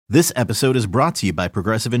This episode is brought to you by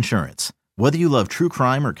Progressive Insurance. Whether you love true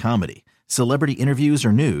crime or comedy, celebrity interviews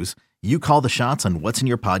or news, you call the shots on what's in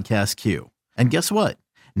your podcast queue. And guess what?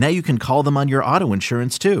 Now you can call them on your auto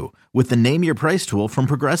insurance too with the Name Your Price tool from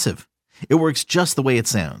Progressive. It works just the way it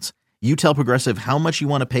sounds. You tell Progressive how much you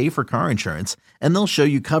want to pay for car insurance, and they'll show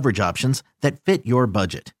you coverage options that fit your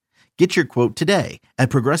budget. Get your quote today at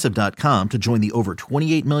Progressive.com to join the over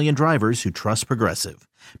 28 million drivers who trust Progressive.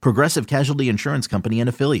 Progressive Casualty Insurance Company and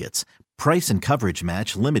Affiliates. Price and coverage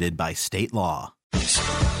match limited by state law.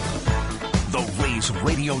 The Rays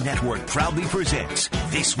Radio Network proudly presents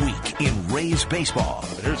This Week in Rays Baseball.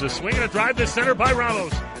 There's a swing and a drive to center by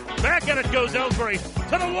Ramos. Back at it goes Ellsbury.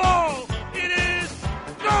 To the wall. It is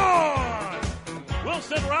gone!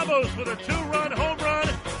 Wilson Ramos with a two-run home run,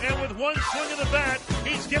 and with one swing of the bat,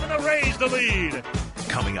 he's given the Rays the lead.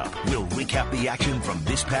 Coming up, we'll recap the action from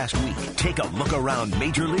this past week, take a look around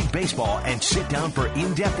Major League Baseball, and sit down for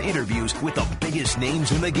in-depth interviews with the biggest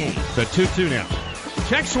names in the game. The 2-2 now.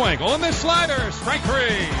 Check swing on the slider. Strike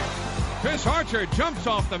three. Chris Archer jumps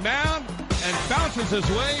off the mound and bounces his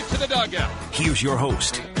way to the dugout. Here's your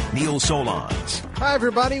host, Neil Solondz. Hi,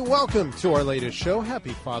 everybody. Welcome to our latest show.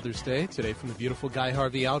 Happy Father's Day. Today from the beautiful Guy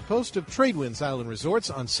Harvey outpost of Tradewinds Island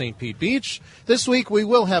Resorts on St. Pete Beach. This week, we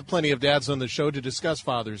will have plenty of dads on the show to discuss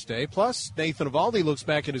Father's Day. Plus, Nathan Eovaldi looks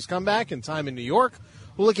back at his comeback and time in New York.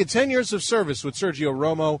 We'll look at 10 years of service with Sergio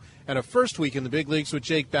Romo and a first week in the big leagues with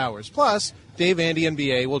Jake Bauers. Plus, Dave Andy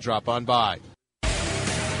NBA will drop on by.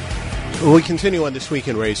 We continue on This Week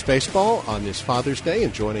in Rays Baseball on this Father's Day,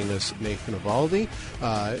 and joining us, Nathan Eovaldi.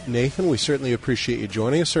 Nathan, we certainly appreciate you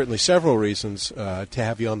joining us. Certainly several reasons to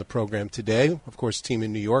have you on the program today. Of course, team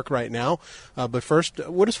in New York right now. But first,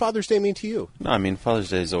 what does Father's Day mean to you? No, I mean,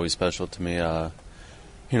 Father's Day is always special to me.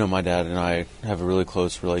 My dad and I have a really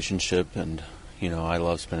close relationship, and, I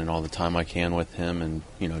love spending all the time I can with him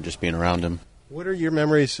and, just being around him. What are your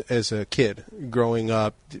memories as a kid growing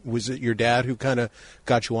up? Was it your dad who kind of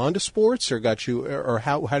got you onto sports, or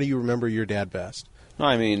how do you remember your dad best? No,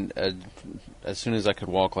 I mean, as soon as I could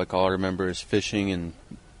walk, all I remember is fishing and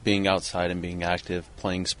being outside and being active,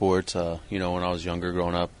 playing sports. When I was younger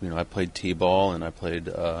growing up, I played t-ball and I played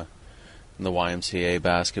in the YMCA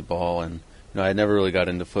basketball, and I never really got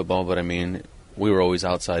into football, but I mean, we were always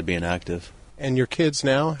outside being active. And your kids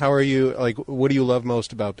now, how are you? What do you love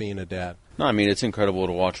most about being a dad? No, I mean, it's incredible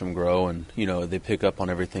to watch them grow, and, they pick up on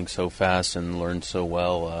everything so fast and learn so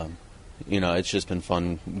well. It's just been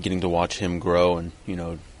fun getting to watch him grow and,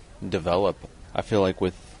 develop. I feel like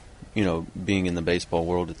with, being in the baseball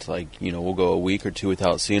world, it's like, we'll go a week or two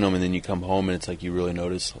without seeing them, and then you come home and it's like you really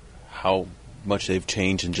notice how much they've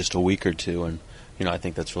changed in just a week or two, and, I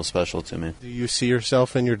think that's real special to me. Do you see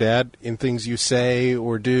yourself in your dad in things you say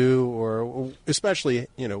or do, or especially,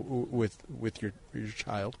 with your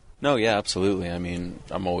child? No, yeah, absolutely. I mean,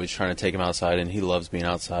 I'm always trying to take him outside, and he loves being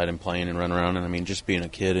outside and playing and running around, and I mean, just being a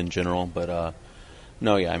kid in general. But,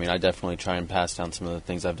 no, yeah, I mean, I definitely try and pass down some of the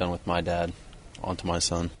things I've done with my dad onto my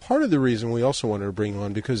son. Part of the reason we also wanted to bring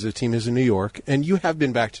on, because the team is in New York, and you have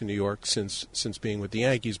been back to New York since being with the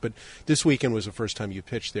Yankees, but this weekend was the first time you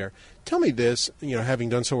pitched there. Tell me this, having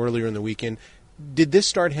done so earlier in the weekend, did this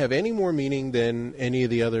start have any more meaning than any of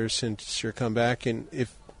the others since your comeback? And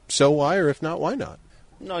if so, why? Or if not, why not?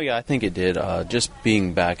 No, yeah, I think it did. Just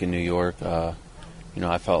being back in New York,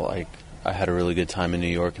 I felt like I had a really good time in New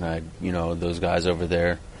York, and those guys over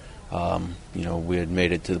there, we had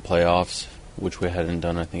made it to the playoffs, which we hadn't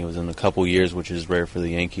done. I think it was in a couple years, which is rare for the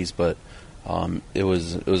Yankees, but it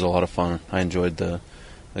was a lot of fun. I enjoyed the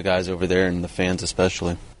guys over there and the fans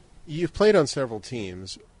especially. You've played on several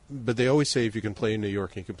teams, but they always say if you can play in New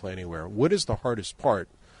York, you can play anywhere. What is the hardest part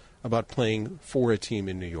about playing for a team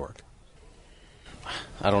in New York?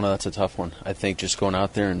 I don't know. That's a tough one. I think just going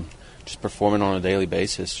out there and just performing on a daily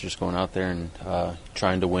basis, just going out there and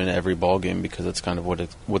trying to win every ball game, because that's kind of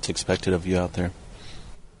what's expected of you out there.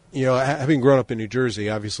 Having grown up in New Jersey,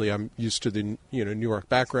 obviously I'm used to the New York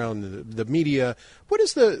background, the media.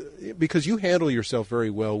 Because you handle yourself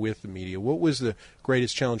very well with the media, what was the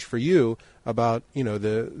greatest challenge for you about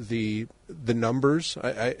the numbers,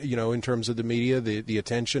 in terms of the media, the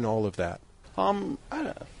attention, all of that?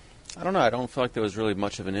 I don't know. I don't feel like there was really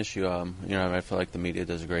much of an issue. I feel like the media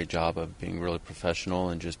does a great job of being really professional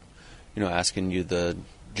and just, asking you the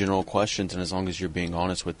general questions, and as long as you're being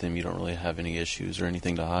honest with them, you don't really have any issues or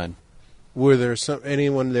anything to hide. Were there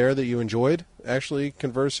anyone there that you enjoyed actually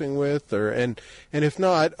conversing with, and if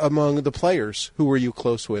not, among the players, who were you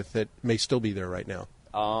close with that may still be there right now?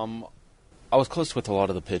 I was close with a lot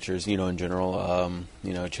of the pitchers, in general.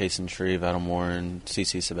 Chasen Shreve, Adam Warren,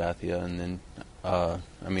 CC Sabathia, and then,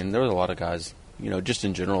 there was a lot of guys, just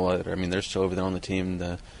in general, I mean, they're still over there on the team.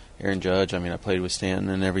 Aaron Judge, I mean, I played with Stanton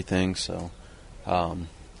and everything, so I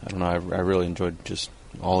don't know. I really enjoyed just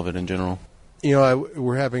all of it in general.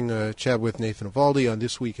 We're having a chat with Nathan Eovaldi on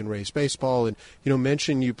This Week in Rays Baseball, and,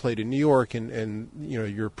 mentioned you played in New York, and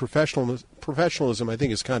your professionalism, I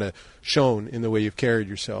think, is kind of shown in the way you've carried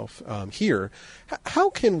yourself here.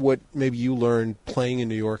 How can what maybe you learned playing in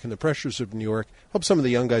New York and the pressures of New York help some of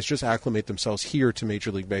the young guys just acclimate themselves here to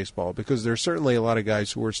Major League Baseball? Because there's certainly a lot of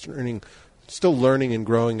guys who are still learning and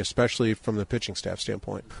growing, especially from the pitching staff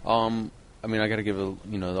standpoint. I mean, I got to give a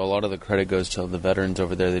lot of the credit goes to the veterans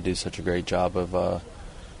over there. They do such a great job of,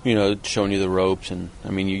 showing you the ropes, and I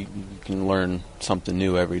mean, you can learn something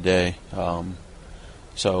new every day.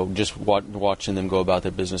 So just watching them go about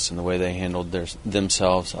their business and the way they handled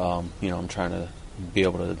themselves, I'm trying to be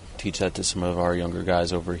able to teach that to some of our younger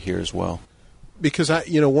guys over here as well. Because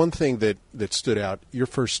one thing that stood out, your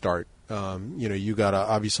first start, you got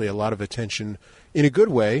obviously a lot of attention in a good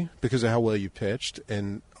way because of how well you pitched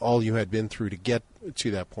and all you had been through to get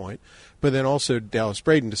to that point. But then also Dallas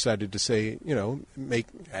Braden decided to say, make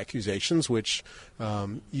accusations, which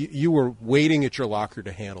you were waiting at your locker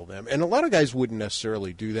to handle them. And a lot of guys wouldn't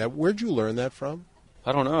necessarily do that. Where'd you learn that from?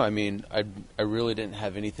 I don't know. I mean, I really didn't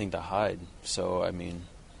have anything to hide. So, I mean,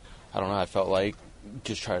 I don't know. I felt like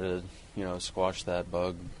just try to, squash that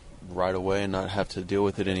bug right away and not have to deal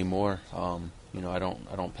with it anymore. I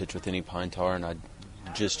don't pitch with any pine tar, and I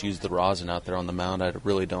just use the rosin out there on the mound. I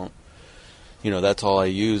really don't, that's all I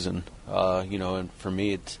use. And, and for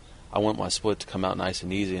me, I want my split to come out nice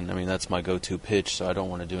and easy. And, I mean, that's my go-to pitch, so I don't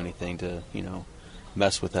want to do anything to,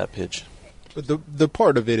 mess with that pitch. But the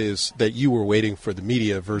part of it is that you were waiting for the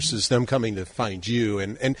media versus them coming to find you,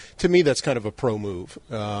 and to me that's kind of a pro move,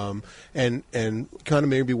 and kind of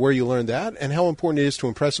maybe where you learned that and how important it is to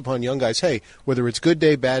impress upon young guys. Hey, whether it's good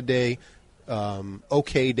day, bad day,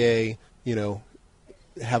 okay day,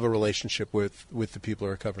 have a relationship with the people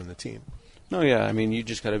who are covering the team. No, yeah, I mean you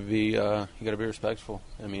just got to be respectful.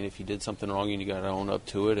 I mean if you did something wrong, you got to own up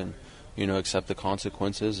to it and accept the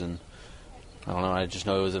consequences. And I don't know. I just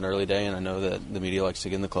know it was an early day, and I know that the media likes to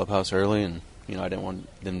get in the clubhouse early, and I didn't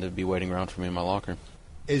want them to be waiting around for me in my locker.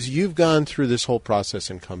 As you've gone through this whole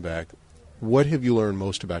process and come back, what have you learned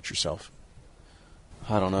most about yourself?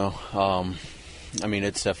 I don't know. I mean,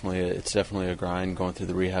 it's definitely a grind going through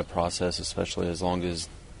the rehab process, especially as long as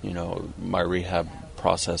my rehab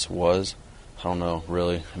process was. I don't know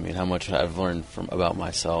really. I mean, how much I've learned about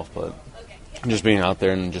myself, but just being out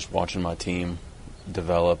there and just watching my team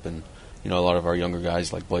develop and. A lot of our younger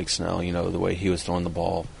guys like Blake Snell, the way he was throwing the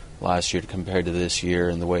ball last year compared to this year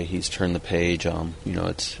and the way he's turned the page,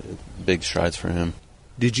 it's big strides for him.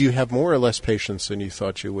 Did you have more or less patience than you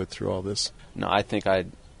thought you would through all this? No, I think I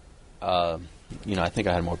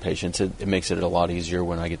had more patience. It makes it a lot easier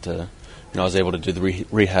when I get to, I was able to do the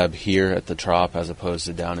rehab here at the Trop as opposed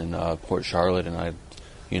to down in Port Charlotte, and I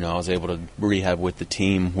was able to rehab with the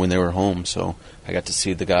team when they were home, so I got to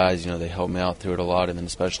see the guys. They helped me out through it a lot, and then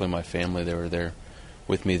especially my family, they were there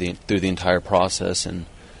with me through the entire process. And,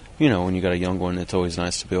 when you got a young one, it's always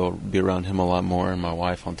nice to be able to be around him a lot more, and my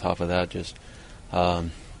wife on top of that, just,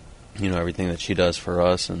 everything that she does for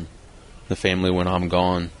us and the family when I'm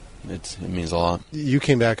gone. It means a lot. You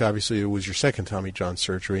came back, obviously, it was your second Tommy John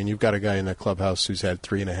surgery, and you've got a guy in that clubhouse who's had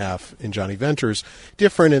 3.5 in Johnny Venters.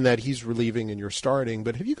 Different in that he's relieving and you're starting,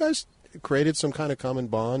 but have you guys created some kind of common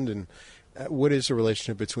bond, and what is the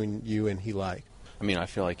relationship between you and he like? I mean, I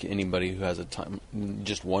feel like anybody who has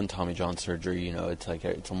just one Tommy John surgery,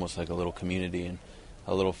 it's almost like a little community and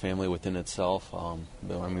a little family within itself.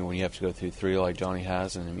 But I mean, when you have to go through 3 like Johnny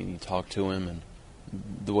has, and I mean, you talk to him and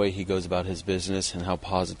the way he goes about his business and how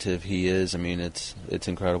positive he is, I mean, it's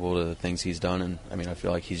incredible the things he's done. And I mean, I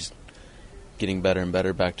feel like he's getting better and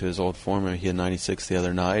better back to his old form. I mean, he had 96 the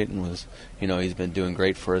other night and was, he's been doing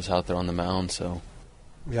great for us out there on the mound. So,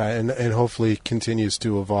 yeah, and hopefully continues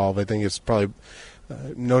to evolve. I think it's probably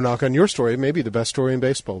no knock on your story, maybe the best story in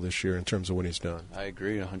baseball this year in terms of what he's done. I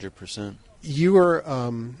agree 100%.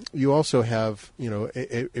 You also have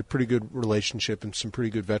a pretty good relationship and some pretty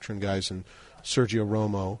good veteran guys in Sergio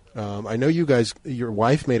Romo. I know you guys, your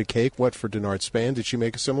wife made a cake, for Denard Span? Did she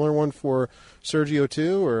make a similar one for Sergio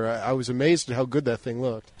too? Or I was amazed at how good that thing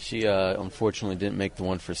looked. She unfortunately didn't make the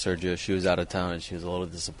one for Sergio. She was out of town, and she was a little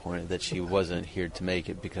disappointed that she wasn't here to make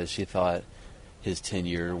it because she thought his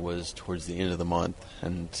tenure was towards the end of the month.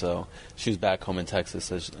 And so she was back home in Texas,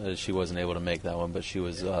 so she wasn't able to make that one, but she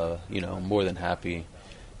was, more than happy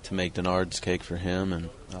to make Denard's cake for him. And,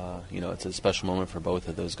 it's a special moment for both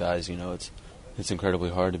of those guys. It's incredibly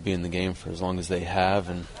hard to be in the game for as long as they have,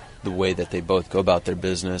 and the way that they both go about their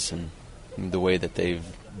business and, the way that they've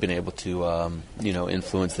been able to,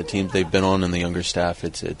 influence the teams they've been on and the younger staff,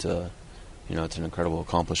 it's an incredible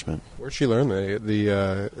accomplishment. Where'd she learn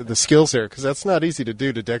the skills there? Because that's not easy to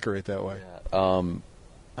do, to decorate that way. Yeah.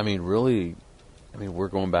 We're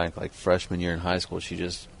going back like freshman year in high school.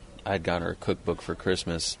 I had gotten her a cookbook for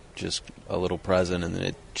Christmas, just a little present, and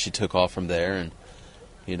then she took off from there. And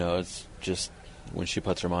it's just when she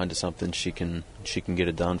puts her mind to something, she can get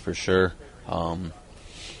it done for sure.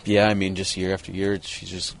 Just year after year, she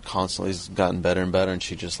just constantly has gotten better and better, and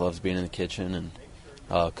she just loves being in the kitchen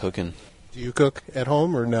and cooking. Do you cook at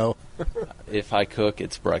home or no? If I cook,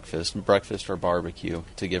 it's breakfast or barbecue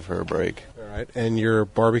to give her a break. All right. And your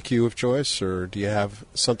barbecue of choice, or do you have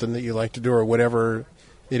something that you like to do, or whatever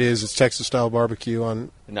it is? It's Texas-style barbecue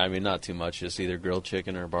on. No, not too much. Just either grilled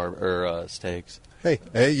chicken or steaks. Hey,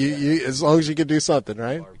 you as long as you can do something,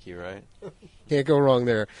 right? Barbecue, right? Can't go wrong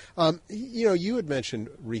there. You had mentioned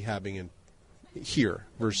rehabbing in here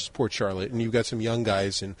versus Port Charlotte, and you've got some young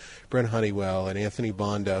guys in Brent Honeywell and Anthony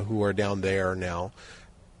Bonda who are down there now.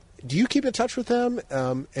 Do you keep in touch with them?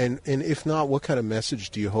 And if not, what kind of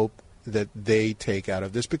message do you hope that they take out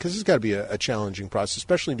of this? Because it's got to be a challenging process,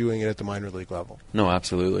 especially doing it at the minor league level. No,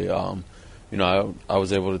 absolutely. I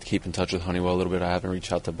was able to keep in touch with Honeywell a little bit. I haven't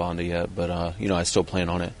reached out to Bonda yet, but I still plan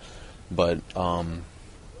on it. But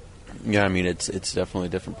it's definitely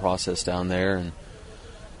a different process down there, and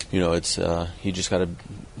it's you just got to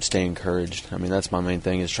stay encouraged. That's my main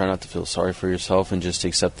thing, is try not to feel sorry for yourself and just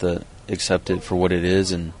accept it for what it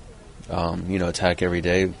is, and attack every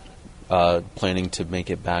day, planning to make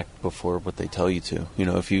it back before what they tell you to.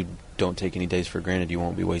 If you don't take any days for granted, you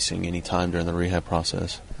won't be wasting any time during the rehab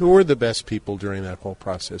process. Who were the best people during that whole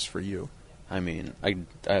process for you? I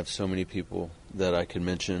have so many people that I could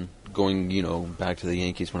mention. Going, back to the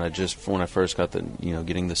Yankees when I first got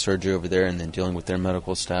getting the surgery over there, and then dealing with their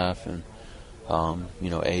medical staff, and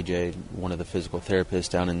AJ, one of the physical therapists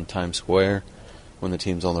down in Times Square when the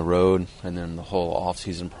team's on the road, and then the whole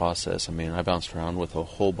off-season process. I bounced around with a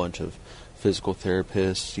whole bunch of physical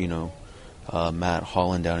therapists. Matt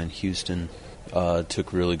Holland down in Houston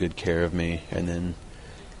took really good care of me, and then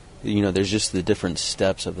there's just the different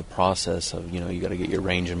steps of the process of, you got to get your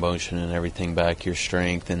range of motion and everything back, your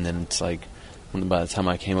strength, and then it's like, by the time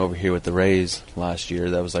I came over here with the Rays last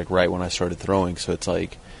year, that was like right when I started throwing, so it's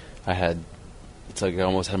like I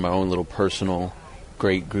almost had my own little personal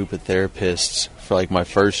great group of therapists for like my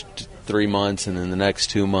first 3 months, and then the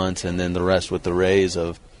next 2 months, and then the rest with the Rays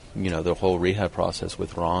of, the whole rehab process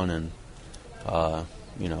with Ron and,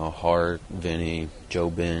 Hart, Vinny,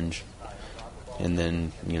 Joe Binge. And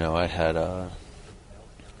then, I had, that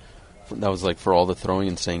was like for all the throwing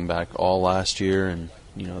and staying back all last year. And,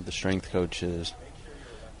 the strength coaches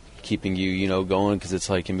keeping you, going, because it's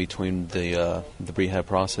like in between the rehab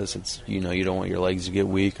process, it's, you don't want your legs to get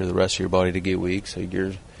weak or the rest of your body to get weak. So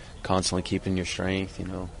you're constantly keeping your strength,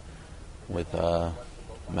 with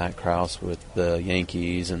Matt Krause with the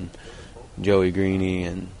Yankees and Joey Greeny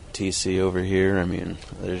and TC over here.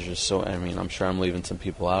 There's just I'm sure I'm leaving some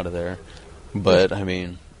people out of there. But,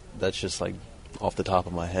 that's just, like, off the top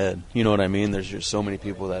of my head. You know what I mean? There's just so many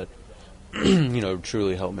people that,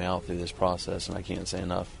 truly helped me out through this process, and I can't say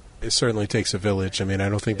enough. It certainly takes a village. I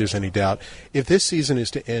don't think there's any doubt. If this season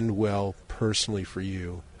is to end well personally for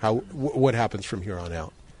you, what happens from here on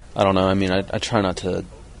out? I don't know. I try not to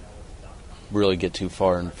really get too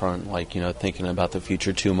far in front, thinking about the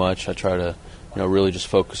future too much. I try to, really just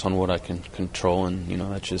focus on what I can control, and,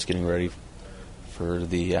 that's just getting ready for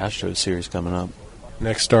the Astros series coming up.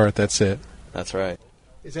 Next start, that's it. That's right.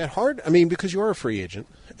 Is that hard? Because you are a free agent,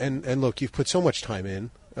 and look, you've put so much time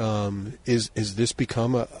in. Is this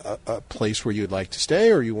become a place where you'd like to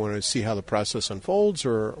stay, or you want to see how the process unfolds,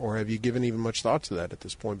 or have you given even much thought to that at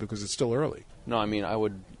this point, because it's still early? No, I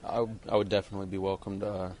would definitely be welcomed.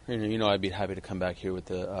 I'd be happy to come back here with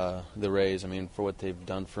the Rays. For what they've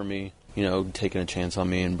done for me, taking a chance on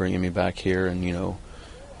me and bringing me back here, and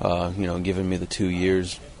giving me the 2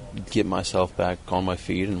 years, get myself back on my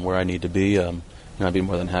feet and where I need to be, I'd be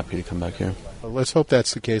more than happy to come back here. Well, let's hope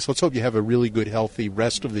that's the case. Let's hope you have a really good, healthy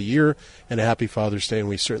rest of the year and a happy Father's Day, and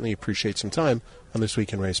we certainly appreciate some time on This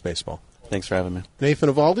Week in Rays Baseball. Thanks for having me. Nathan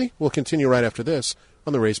Eovaldi will continue right after this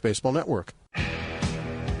on the Rays Baseball Network.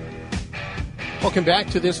 Welcome back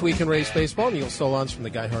to This Week in Rays Baseball. Neil Solondz from the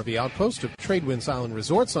Guy Harvey Outpost of Tradewinds Island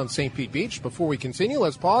Resorts on St. Pete Beach. Before we continue,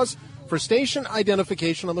 let's pause for station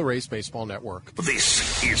identification on the Rays Baseball Network.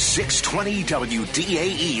 This is 620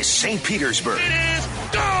 WDAE St. Petersburg. It is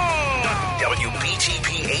gone!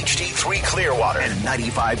 WBTP HD3 Clearwater and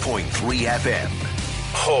 95.3 FM.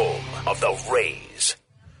 Home of the Rays.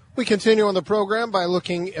 We continue on the program by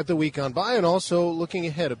looking at the week gone by and also looking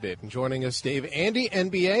ahead a bit. And joining us, Dave Andy,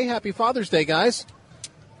 NBA. Happy Father's Day, guys.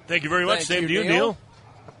 Thank you very much. Same to you, Neil.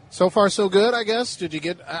 So far, so good, I guess. Did you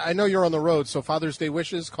get – I know you're on the road, so Father's Day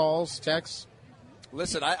wishes, calls, texts?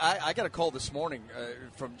 Listen, I got a call this morning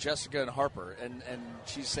from Jessica and Harper, and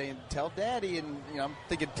she's saying, tell Daddy. And I'm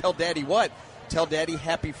thinking, tell Daddy what? Tell Daddy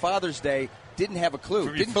Happy Father's Day. Didn't have a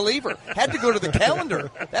clue. Didn't believe her. Had to go to the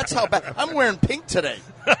calendar. That's how bad. I'm wearing pink today.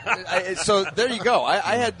 So there you go.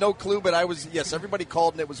 I had no clue, but everybody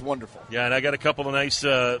called, and it was wonderful. Yeah, and I got a couple of nice,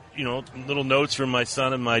 little notes from my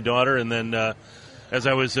son and my daughter, and then as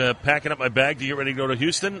I was packing up my bag to get ready to go to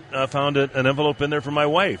Houston, found an envelope in there for my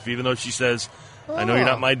wife, even though she says, I know you're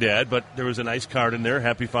not my dad, but there was a nice card in there,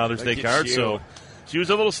 Happy Father's Day card. You. So she was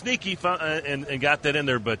a little sneaky and got that in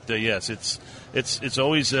there. But, yes, it's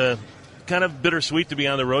always kind of bittersweet to be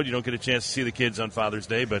on the road. You don't get a chance to see the kids on Father's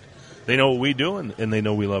Day, but they know what we do, and they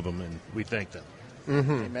know we love them, and we thank them.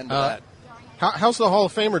 Mm-hmm. Amen to that. How's the Hall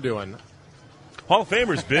of Famer doing? Hall of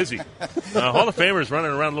Famer's busy. Hall of Famer's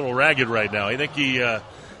running around a little ragged right now. I think he a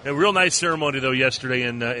real nice ceremony, though, yesterday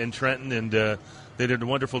in Trenton, and they did a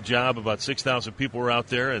wonderful job. About 6,000 people were out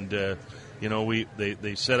there, and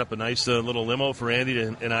they set up a nice little limo for Andy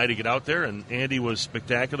and I to get out there, and Andy was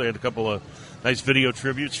spectacular. They had a couple of nice video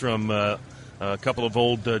tributes from a couple of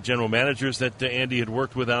old general managers that Andy had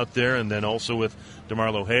worked with out there, and then also with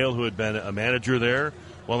DeMarlo Hale, who had been a manager there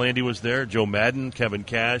while Andy was there, Joe Madden, Kevin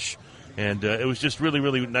Cash, and it was just really,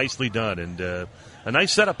 really nicely done, and a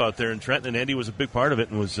nice setup out there in Trenton, and Andy was a big part of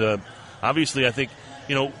it, and was obviously, I think,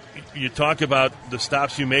 you talk about the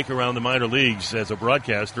stops you make around the minor leagues as a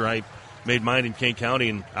broadcaster. I made mine in Kane County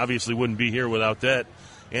and obviously wouldn't be here without that.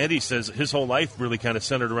 Andy says his whole life really kind of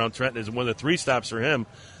centered around Trenton. It's one of the 3 stops for him,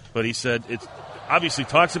 but he said it obviously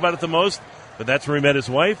talks about it the most, but that's where he met his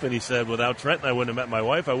wife, and he said without Trenton I wouldn't have met my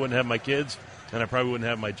wife, I wouldn't have my kids, and I probably wouldn't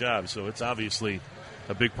have my job. So it's obviously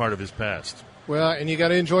a big part of his past. Well, and you got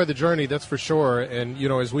to enjoy the journey, that's for sure. And,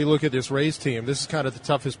 as we look at this Rays team, this is kind of the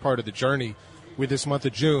toughest part of the journey with this month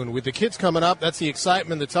of June. With the kids coming up, that's the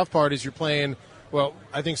excitement. The tough part is you're playing, well,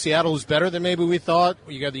 I think Seattle is better than maybe we thought.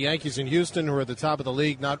 You got the Yankees in Houston who are at the top of the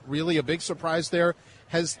league. Not really a big surprise there.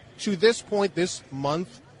 Has, to this point, this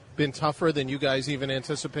month been tougher than you guys even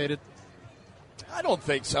anticipated? I don't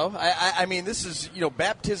think so. I mean, this is,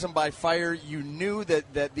 baptism by fire. You knew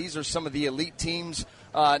that these are some of the elite teams,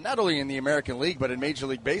 not only in the American League but in Major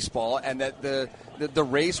League Baseball, and that the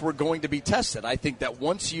Rays were going to be tested. I think that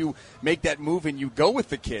once you make that move and you go with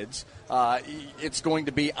the kids, it's going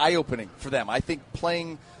to be eye-opening for them. I think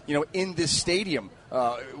playing, in this stadium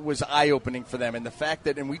was eye-opening for them. And the fact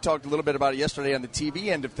that, and we talked a little bit about it yesterday on the TV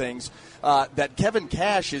end of things, that Kevin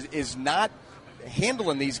Cash is not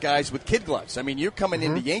handling these guys with kid gloves. I mean, you're coming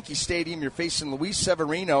into Yankee Stadium, you're facing Luis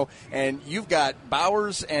Severino, and you've got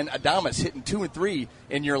Bowers and Adames hitting 2 and 3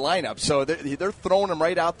 in your lineup. So they're throwing them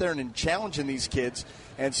right out there and challenging these kids.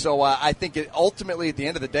 And so I think ultimately, at the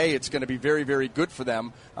end of the day, it's going to be very, very good for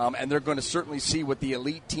them. And they're going to certainly see what the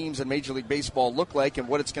elite teams in Major League Baseball look like and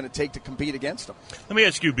what it's going to take to compete against them. Let me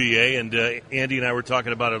ask you, B.A., and Andy and I were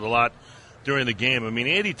talking about it a lot during the game. I mean,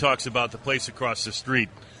 Andy talks about the place across the street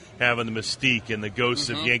having the mystique and the ghosts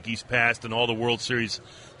of Yankees past and all the World Series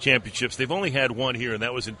championships. They've only had one here, and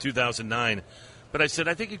that was in 2009. But I said,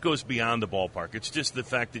 I think it goes beyond the ballpark. It's just the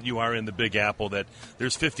fact that you are in the Big Apple, that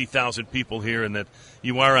there's 50,000 people here, and that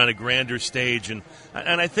you are on a grander stage. And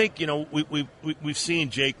I think, we've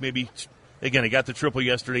seen Jake maybe, again, he got the triple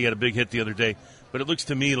yesterday, he had a big hit the other day, but it looks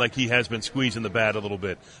to me like he has been squeezing the bat a little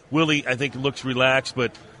bit. Willie, I think, looks relaxed,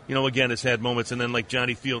 but, again, has had moments, and then like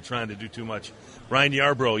Johnny Field trying to do too much. Ryan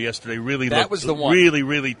Yarbrough yesterday really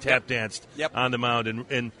really tap danced on the mound,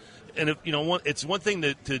 and if, it's one thing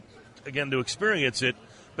to experience it,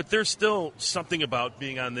 but there's still something about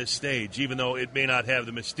being on this stage, even though it may not have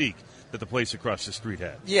the mystique that the place across the street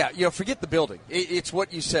had. Yeah, forget the building. It's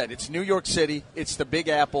what you said. It's New York City. It's the Big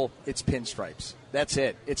Apple. It's pinstripes. That's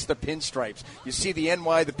it. It's the pinstripes. You see the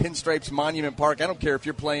pinstripes, Monument Park. I don't care if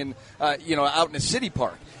you're playing, out in a city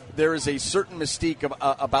park. There is a certain mystique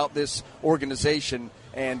about this organization,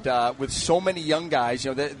 and with so many young guys,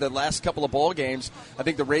 the last couple of ball games, I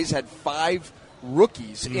think the Rays had 5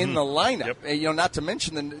 rookies in the lineup, not to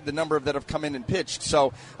mention the number that have come in and pitched.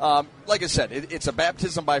 So, like I said, it's a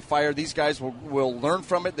baptism by fire. These guys will learn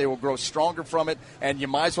from it. They will grow stronger from it, and you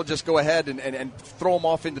might as well just go ahead and throw them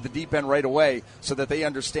off into the deep end right away so that they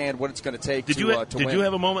understand what it's going to take to win. Did you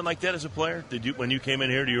have a moment like that as a player? Did you, when you came in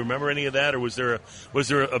here, do you remember any of that, or was there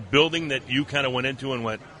a building that you kind of went into and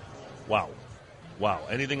went, wow? Wow,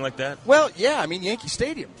 anything like that? Well, yeah, I mean, Yankee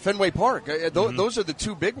Stadium, Fenway Park. Those are the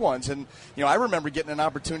two big ones. And, I remember getting an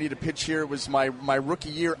opportunity to pitch here. It was my rookie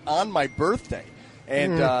year on my birthday.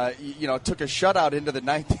 And, took a shutout into the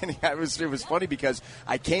ninth inning. It was funny because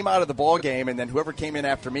I came out of the ball game, and then whoever came in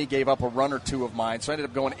after me gave up a run or two of mine. So I ended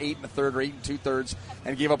up going 8 1/3 or 8 2/3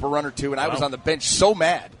 and gave up a run or two. And I was on the bench so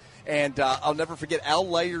mad. And I'll never forget Al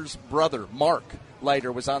Leiter's brother, Mark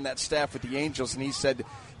Leiter, was on that staff with the Angels, and he said,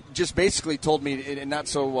 just basically told me in not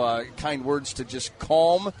so kind words to just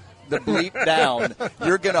calm the bleep down.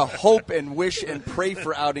 You're going to hope and wish and pray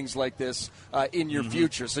for outings like this in your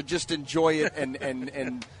future. So just enjoy it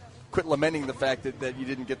and quit lamenting the fact that you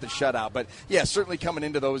didn't get the shutout. But, yeah, certainly coming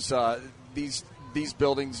into those these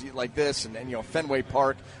buildings like this and Fenway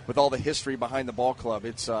Park with all the history behind the ball club,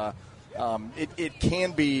 it's it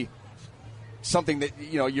can be something that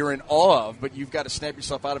you're in awe of, but you've got to snap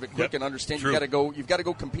yourself out of it quick and understand you've got to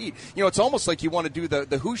go compete. It's almost like you want to do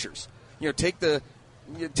the Hoosiers. Take the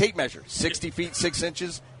tape measure, 60 feet 6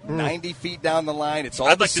 inches, 90 feet down the line. It's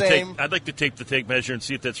all same. I'd like to take the tape measure and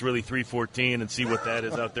see if that's really 314 and see what that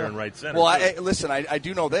is out there in right center. Well, I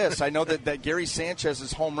do know this. I know that Gary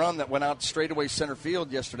Sanchez's home run that went out straightaway center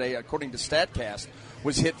field yesterday, according to StatCast,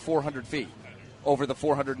 was hit 400 feet. Over the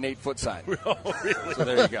 408-foot side. Oh, really? So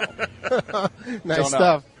there you go. Nice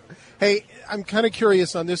stuff. Hey, I'm kind of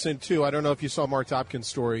curious on this end, too. I don't know if you saw Mark Topkin's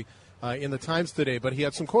story in the Times today, but he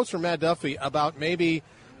had some quotes from Matt Duffy about maybe,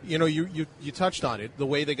 you touched on it, the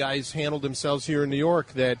way the guys handled themselves here in New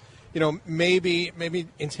York, that, maybe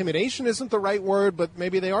intimidation isn't the right word, but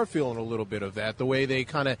maybe they are feeling a little bit of that, the way they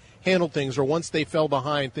kind of handled things, or once they fell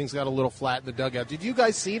behind, things got a little flat in the dugout. Did you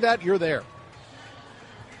guys see that? You're there.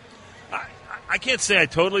 I can't say I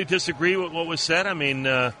totally disagree with what was said. I mean,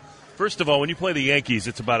 first of all, when you play the Yankees,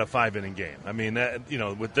 it's about a 5-inning game. I mean,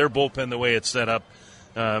 with their bullpen the way it's set up,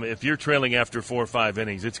 if you're trailing after 4 or 5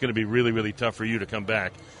 innings, it's going to be really, really tough for you to come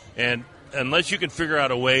back. And unless you can figure out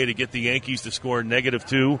a way to get the Yankees to score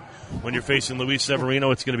 -2 when you're facing Luis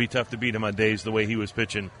Severino, it's going to be tough to beat him on days the way he was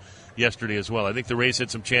pitching yesterday as well. I think the Rays had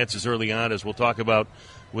some chances early on, as we'll talk about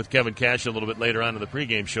with Kevin Cash a little bit later on in the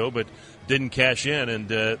pregame show, but didn't cash in.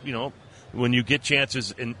 And, when you get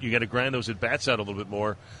chances and you got to grind those at-bats out a little bit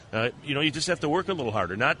more, you just have to work a little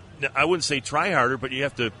harder. I wouldn't say try harder, but you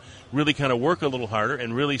have to really kind of work a little harder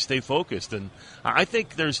and really stay focused. And I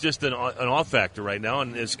think there's just an off factor right now.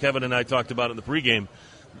 And as Kevin and I talked about in the pregame,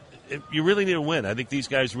 you really need a win. I think these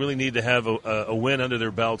guys really need to have a win under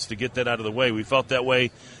their belts to get that out of the way. We felt that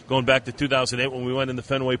way going back to 2008 when we went into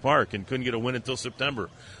Fenway Park and couldn't get a win until September.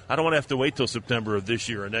 I don't want to have to wait till September of this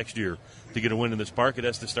year or next year to get a win in this park. It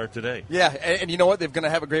has to start today. Yeah, and you know what? They're going to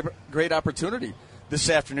have a great opportunity this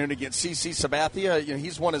afternoon against CC Sabathia.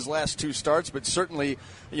 He's won his last 2 starts, but certainly,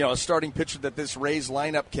 a starting pitcher that this Rays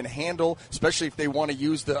lineup can handle, especially if they want to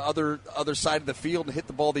use the other side of the field and hit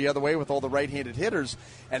the ball the other way with all the right-handed hitters.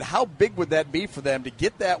 And how big would that be for them to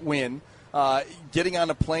get that win, getting on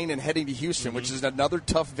a plane and heading to Houston, which is another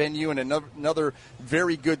tough venue and another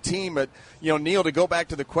very good team. But, Neil, to go back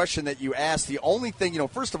to the question that you asked, the only thing,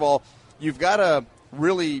 first of all, you've got to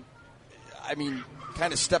really,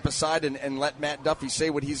 kind of step aside and let Matt Duffy say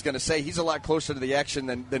what he's going to say. He's a lot closer to the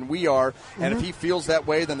action than we are, and if he feels that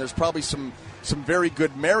way, then there's probably some very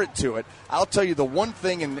good merit to it. I'll tell you the one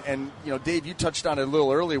thing, and Dave, you touched on it a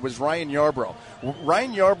little earlier, was Ryan Yarbrough.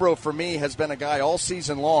 Ryan Yarbrough, for me, has been a guy all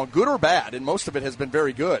season long, good or bad, and most of it has been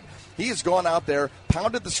very good. He has gone out there,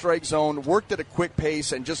 pounded the strike zone, worked at a quick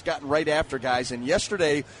pace, and just gotten right after guys. And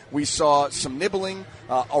yesterday we saw some nibbling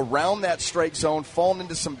around that strike zone, falling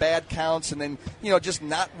into some bad counts, and then, just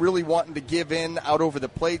not really wanting to give in out over the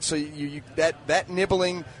plate. So that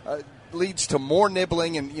nibbling leads to more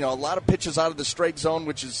nibbling and, a lot of pitches out of the strike zone,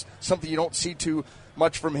 which is something you don't see too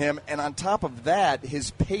much from him. And on top of that,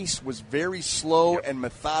 his pace was very slow and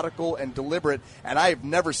methodical and deliberate, and I have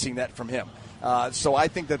never seen that from him. So I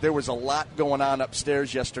think that there was a lot going on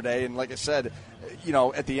upstairs yesterday, and like I said,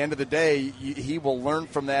 at the end of the day, he will learn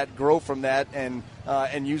from that, grow from that, and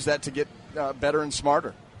use that to get better and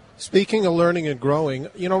smarter. Speaking of learning and growing,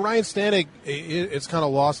 Ryan Stanek, it's kind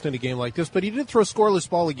of lost in a game like this, but he did throw a scoreless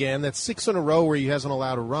ball again. That's 6 in a row where he hasn't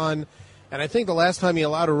allowed a run. And I think the last time he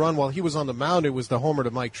allowed a run while he was on the mound, it was the homer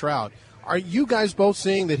to Mike Trout. Are you guys both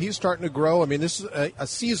seeing that he's starting to grow? I mean, this is a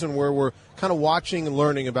season where we're kind of watching and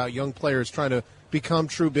learning about young players trying to become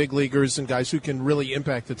true big leaguers and guys who can really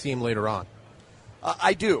impact the team later on.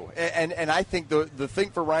 I do. And I think the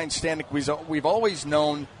thing for Ryan Stanek, we've always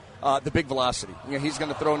known the big velocity. He's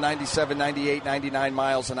going to throw 97, 98, 99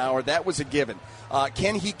 miles an hour. That was a given.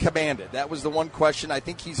 Can he command it? That was the one question. I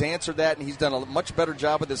think he's answered that, and he's done a much better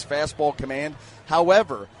job with his fastball command.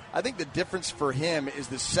 However, I think the difference for him is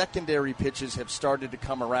the secondary pitches have started to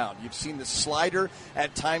come around. You've seen the slider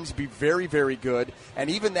at times be very, very good, and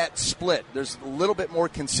even that split, there's a little bit more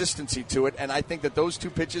consistency to it, and I think that those two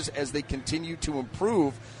pitches, as they continue to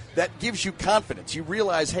improve, that gives you confidence. You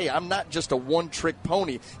realize, hey, I'm not just a one-trick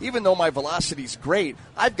pony. Even though my velocity's great,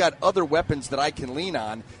 I've got other weapons that I can lean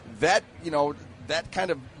on. That, that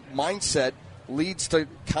kind of mindset leads to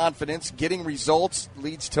confidence. Getting results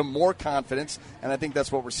leads to more confidence, and I think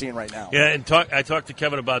that's what we're seeing right now. Yeah, and I talked to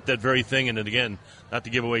Kevin about that very thing, and then again, not to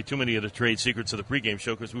give away too many of the trade secrets of the pregame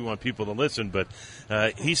show because we want people to listen, but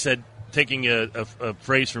he said, taking a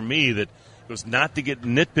phrase from me, that it was not to get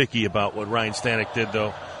nitpicky about what Ryan Stanek did,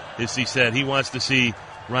 though, is he said he wants to see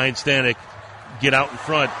Ryan Stanek get out in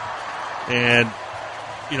front and,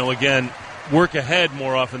 again, work ahead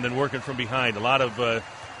more often than working from behind. A lot of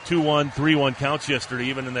 2-1, 3-1 counts yesterday,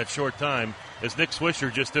 even in that short time, as Nick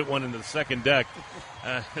Swisher just hit one into the second deck.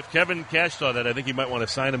 If Kevin Cash saw that, I think he might want to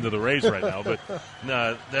sign him to the Rays right now. But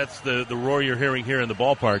no, that's the roar you're hearing here in the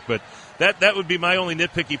ballpark. But that would be my only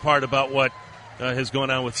nitpicky part about what has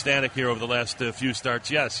gone on with Stanek here over the last few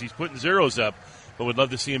starts. Yes, he's putting zeros up, but would love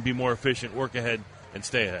to see him be more efficient, work ahead, and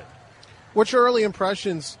stay ahead. What's your early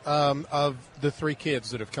impressions of the three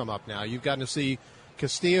kids that have come up now? You've gotten to see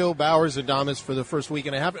Castillo, Bowers, and Adames for the first week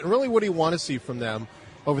and a half. And really, what do you want to see from them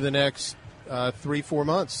over the next 3-4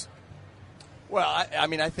 months? Well,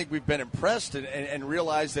 I think we've been impressed and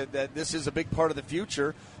realized that this is a big part of the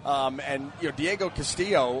future. And Diego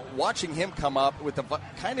Castillo, watching him come up with the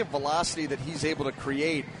kind of velocity that he's able to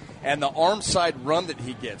create and the arm side run that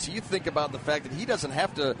he gets. You think about the fact that he doesn't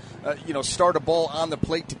have to, start a ball on the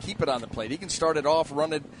plate to keep it on the plate. He can start it off,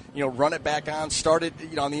 run it back on, start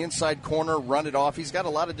it, on the inside corner, run it off. He's got a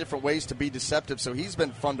lot of different ways to be deceptive, so he's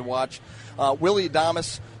been fun to watch. Willy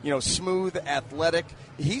Adames, smooth, athletic.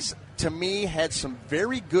 He's, to me, had some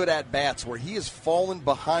very good at-bats where he has fallen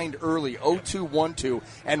behind early, 0-2, 1-2,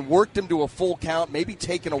 and worked him to a full count, maybe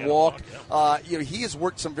taken a walk. He has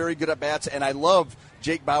worked some very good at-bats, and I love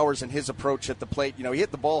Jake Bowers and his approach at the plate. He hit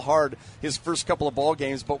the ball hard his first couple of ball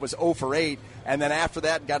games, but was 0 for 8. And then after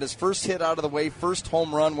that, got his first hit out of the way, first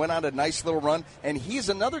home run, went on a nice little run. And he's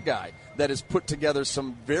another guy that has put together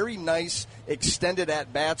some very nice extended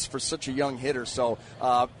at-bats for such a young hitter. So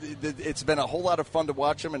it's been a whole lot of fun to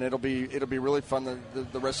watch him, and it'll be really fun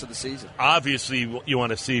the rest of the season. Obviously, you want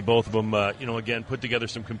to see both of them, again, put together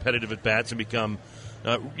some competitive at-bats and become,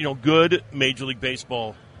 good Major League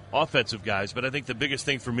Baseball offensive guys. But I think the biggest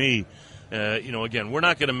thing for me, again, we're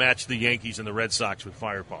not going to match the Yankees and the Red Sox with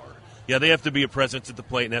firepower. Yeah, they have to be a presence at the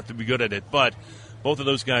plate and have to be good at it. But both of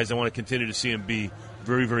those guys, I want to continue to see them be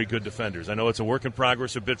very, very good defenders. I know it's a work in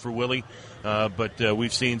progress a bit for Willie, but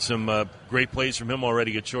we've seen some great plays from him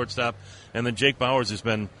already at shortstop. And then Jake Bowers has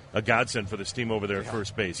been a godsend for this team over there at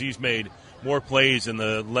first base. He's made more plays in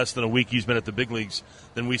the less than a week he's been at the big leagues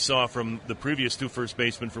than we saw from the previous two first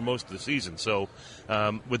basemen for most of the season. So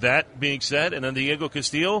with that being said, and then Diego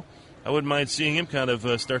Castillo, I wouldn't mind seeing him kind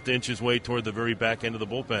of start to inch his way toward the very back end of the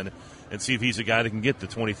bullpen and see if he's a guy that can get the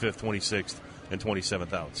 25th, 26th, and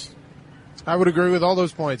 27th outs. I would agree with all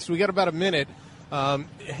those points. We got about a minute.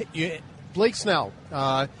 Blake Snell,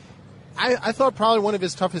 I thought probably one of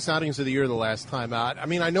his toughest outings of the year the last time out. I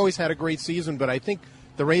mean, I know he's had a great season, but I think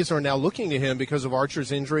the Rays are now looking to him because of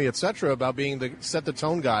Archer's injury, et cetera, about being the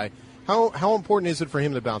set-the-tone guy. How important is it for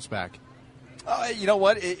him to bounce back? You know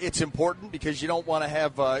what? It's important because you don't want to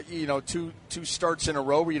have two starts in a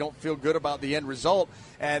row where you don't feel good about the end result.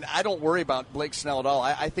 And I don't worry about Blake Snell at all.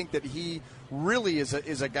 I think that he really is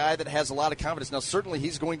a guy that has a lot of confidence. Now, certainly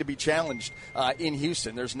he's going to be challenged in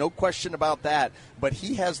Houston. There's no question about that. But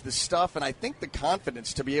he has the stuff and I think the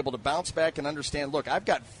confidence to be able to bounce back and understand, look, I've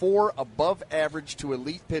got 4 above average to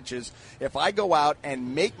elite pitches. If I go out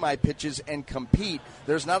and make my pitches and compete,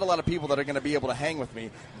 there's not a lot of people that are going to be able to hang with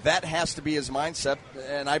me. That has to be his mindset,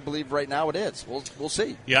 and I believe right now it is. We'll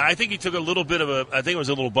see. Yeah, I think he took a little bit of I think it was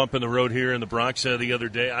a little bump in the road here in the Bronx the other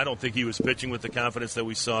day. I don't think he was pitching with the confidence that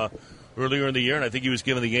we saw earlier in the year, and I think he was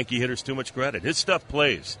giving the Yankee hitters too much credit. His stuff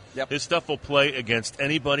plays. Yep. His stuff will play against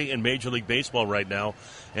anybody in Major League Baseball right now,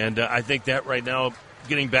 and I think that right now,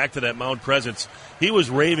 getting back to that mound presence, he was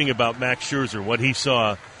raving about Max Scherzer, what he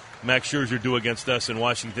saw Max Scherzer do against us in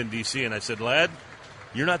Washington, D.C., and I said, lad,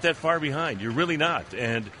 you're not that far behind. You're really not.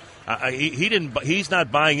 And he's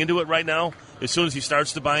not buying into it right now. As soon as he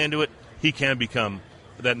starts to buy into it, he can become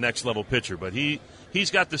that next level pitcher. But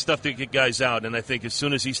he's got the stuff to get guys out, and I think as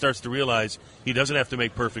soon as he starts to realize he doesn't have to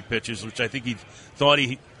make perfect pitches, which I think he thought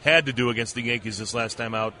he had to do against the Yankees this last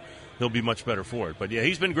time out, he'll be much better for it. But, yeah,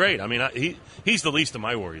 he's been great. I mean, he's the least of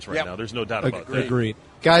my worries right now. There's no doubt about that. Agreed.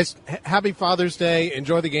 Guys, happy Father's Day.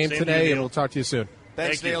 Enjoy the game Same today, to you, and we'll talk to you soon.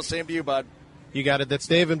 Thanks, Neil. Same to you, bud. You got it. That's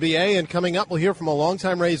Dave and BA. And coming up, we'll hear from a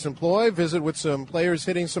longtime Rays employee, visit with some players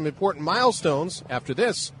hitting some important milestones after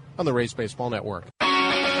this on the Rays Baseball Network. We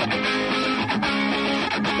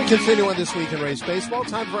continue on This Week in Rays Baseball.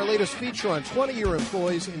 Time for our latest feature on 20-year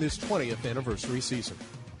employees in this 20th anniversary season.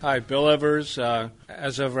 Hi, Bill Evers.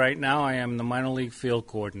 As of right now, I am the minor league field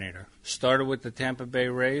coordinator. Started with the Tampa Bay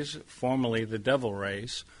Rays, formerly the Devil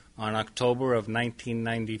Rays, on October of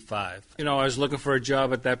 1995. I was looking for a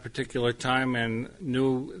job at that particular time and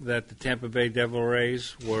knew that the Tampa Bay Devil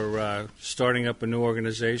Rays were starting up a new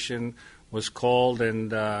organization, was called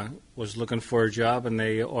and was looking for a job, and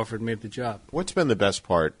they offered me the job. What's been the best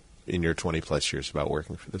part in your 20-plus years about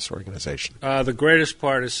working for this organization? The greatest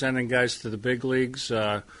part is sending guys to the big leagues,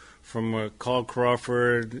 from Carl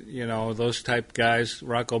Crawford, those type guys,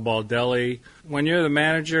 Rocco Baldelli. When you're the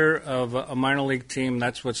manager of a minor league team,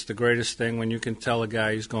 that's what's the greatest thing, when you can tell a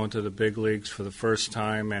guy he's going to the big leagues for the first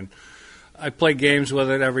time. And I play games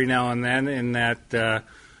with it every now and then in that, I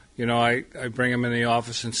bring him in the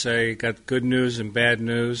office and say, got good news and bad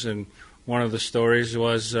news. And one of the stories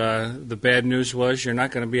was the bad news was you're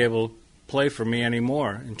not going to be able to play for me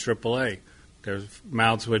anymore in AAA. Their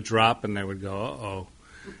mouths would drop and they would go, uh-oh.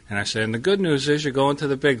 And I said, and the good news is you're going to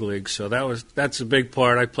the big leagues. So that's a big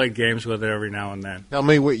part. I play games with it every now and then. Tell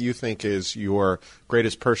me what you think is your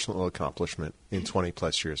greatest personal accomplishment in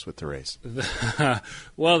 20-plus years with the Rays.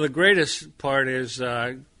 Well, the greatest part is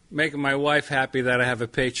making my wife happy that I have a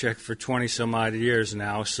paycheck for 20-some-odd years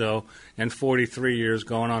now, and 43 years,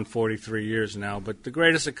 going on 43 years now. But the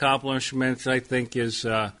greatest accomplishment, I think, is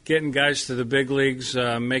getting guys to the big leagues,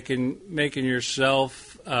 making yourself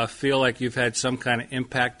feel like you've had some kind of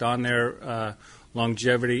impact on their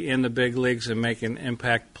longevity in the big leagues and making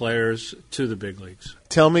impact players to the big leagues.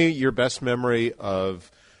 Tell me your best memory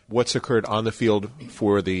of what's occurred on the field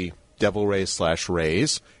for the Devil Rays /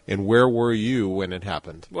 Rays, and where were you when it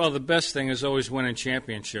happened? Well, the best thing is always winning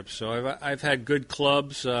championships. So I've had good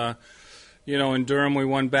clubs. In Durham we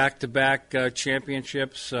won back-to-back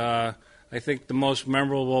championships. I think the most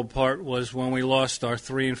memorable part was when we lost our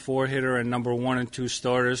 3 and 4 hitter and number 1 and 2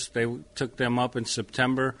 starters. They took them up in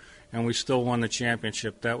September, and we still won the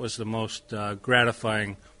championship. That was the most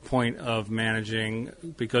gratifying point of managing,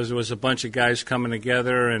 because there was a bunch of guys coming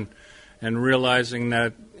together and realizing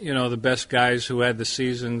that, the best guys who had the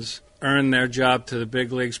seasons earned their job to the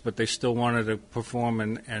big leagues, but they still wanted to perform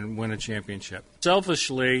and win a championship.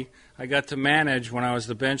 Selfishly, I got to manage when I was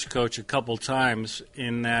the bench coach a couple times,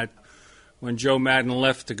 in that when Joe Madden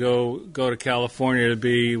left to go to California to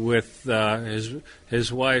be with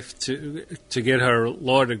his wife to get her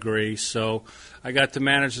law degree. So I got to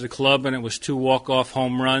manage the club, and it was 2 walk-off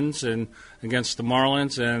home runs against the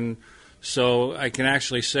Marlins. And so I can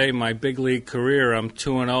actually say my big league career, I'm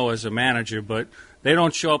 2-0 as a manager, but they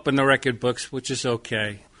don't show up in the record books, which is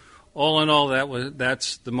okay. All in all,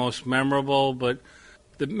 that's the most memorable. But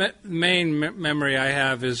the main memory I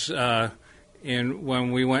have is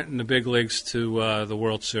when we went in the big leagues to the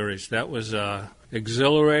World Series. That was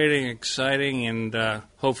exhilarating, exciting, and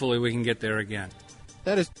hopefully we can get there again.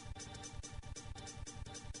 That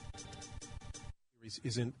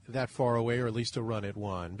isn't that far away, or at least a run at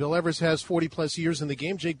one. Bill Evers has 40-plus years in the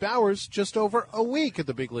game. Jake Bauers just over a week at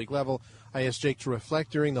the big league level. I asked Jake to reflect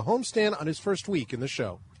during the homestand on his first week in the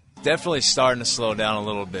show. Definitely starting to slow down a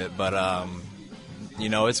little bit, but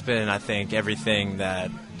it's been, I think, everything that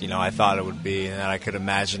I thought it would be and that I could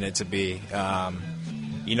imagine it to be. When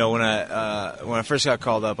I first got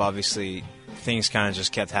called up, obviously things kind of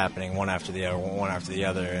just kept happening one after the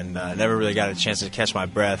other, and never really got a chance to catch my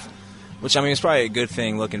breath, which, is probably a good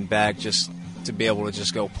thing looking back, just to be able to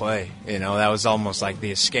just go play. That was almost like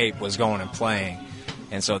the escape was going and playing.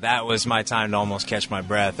 And so that was my time to almost catch my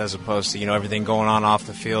breath, as opposed to, everything going on off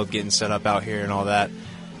the field, getting set up out here and all that.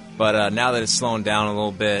 But now that it's slowing down a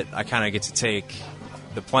little bit, I kind of get to take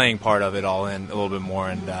the playing part of it all in a little bit more.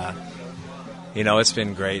 And, it's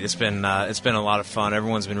been great. It's been a lot of fun.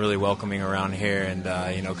 Everyone's been really welcoming around here, and,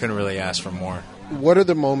 couldn't really ask for more. What are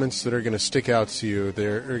the moments that are going to stick out to you, that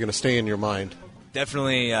are going to stay in your mind?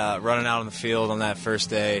 Definitely running out on the field on that first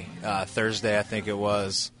day, Thursday I think it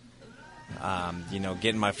was.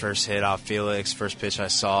 Getting my first hit off Felix, first pitch I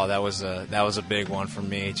saw, that was a big one for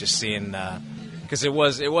me. Just seeing, because it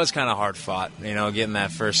was kind of hard fought, getting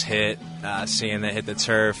that first hit, seeing it hit the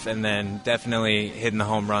turf, and then definitely hitting the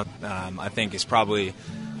home run. I think is probably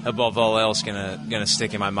above all else gonna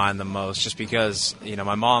stick in my mind the most, just because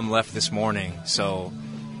my mom left this morning, so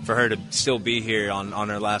for her to still be here on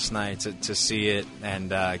her last night to see it and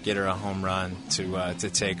get her a home run to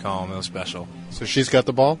take home, it was special. So she's got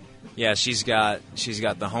the ball? Yeah, she's got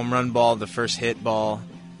the home run ball, the first hit ball,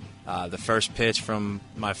 the first pitch from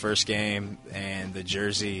my first game, and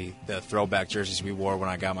the throwback jerseys we wore when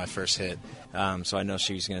I got my first hit. So I know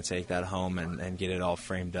she's going to take that home and get it all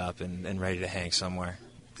framed up and ready to hang somewhere.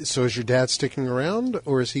 So is your dad sticking around,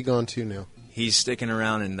 or is he gone too now? He's sticking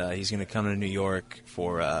around, and he's going to come to New York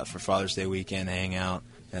for Father's Day weekend, hang out,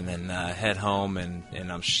 and then head home,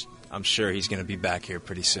 and I'm sure he's going to be back here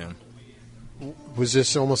pretty soon. Was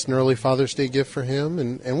this almost an early Father's Day gift for him,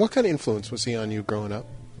 and what kind of influence was he on you growing up?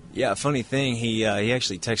 Yeah, funny thing, he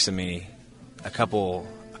actually texted me a couple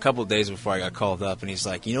days before I got called up, and he's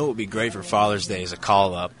like, what would be great for Father's Day is a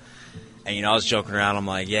call-up. And, I was joking around. I'm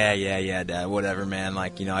like, yeah, Dad, whatever, man.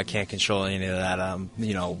 Like, I can't control any of that.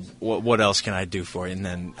 What else can I do for you? And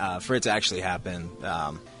then for it to actually happen,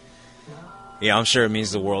 I'm sure it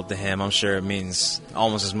means the world to him. I'm sure it means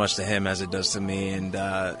almost as much to him as it does to me. And,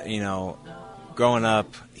 growing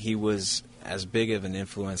up, he was as big of an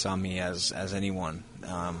influence on me as anyone.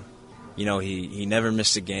 He never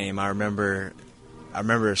missed a game. I remember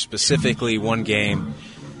specifically one game.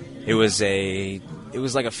 It was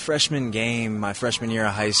like a freshman game, my freshman year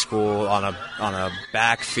of high school, on a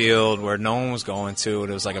backfield where no one was going to.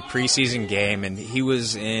 It was like a preseason game, and he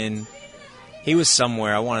was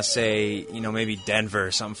somewhere. I want to say, maybe Denver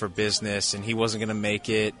or something for business, and he wasn't going to make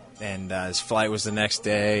it, and his flight was the next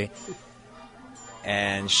day.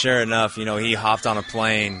 And sure enough, he hopped on a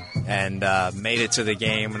plane and made it to the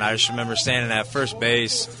game. And I just remember standing at first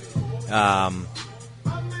base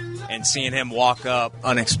and seeing him walk up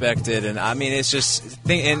unexpected. And I mean, it's just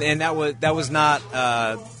and that was not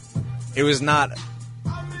it was not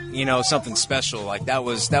something special. Like that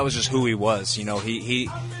was just who he was.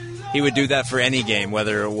 He would do that for any game,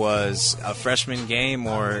 whether it was a freshman game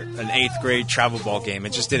or an 8th grade travel ball game.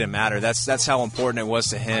 It just didn't matter. That's how important it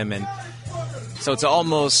was to him. And so to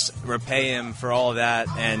almost repay him for all of that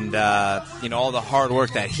and, all the hard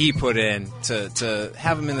work that he put in to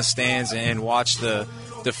have him in the stands and watch the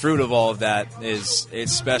fruit of all of that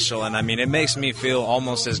it's special. And, I mean, it makes me feel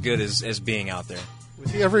almost as good as being out there.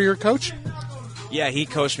 Was he ever your coach? Yeah, he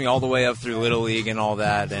coached me all the way up through Little League and all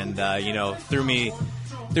that. And, threw me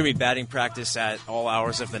batting practice at all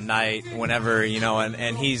hours of the night whenever,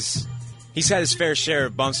 and he's had his fair share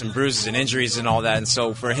of bumps and bruises and injuries and all that, and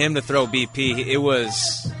so for him to throw BP,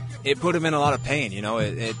 it put him in a lot of pain. He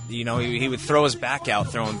would throw his back out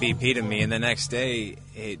throwing BP to me, and the next day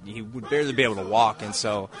he would barely be able to walk, and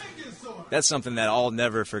so that's something that I'll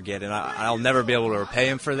never forget, and I'll never be able to repay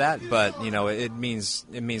him for that. But it means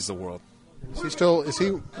the world. Is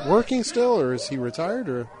he working still, or is he retired?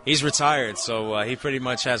 Or he's retired, so he pretty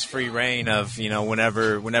much has free reign of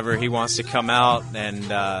whenever he wants to come out and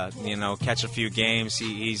catch a few games,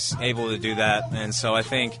 he's able to do that. And so I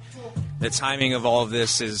think the timing of all of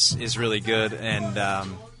this is really good, and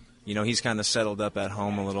he's kind of settled up at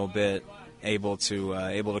home a little bit, able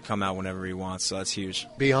to come out whenever he wants. So that's huge.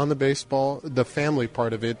 Beyond the baseball, the family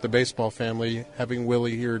part of it, the baseball family, having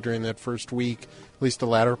Willie here during that first week, at least the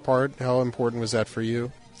latter part, how important was that for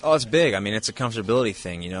you? Oh, it's big. I mean, it's a comfortability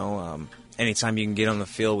thing, Anytime you can get on the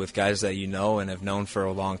field with guys that you know and have known for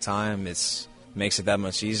a long time, makes it that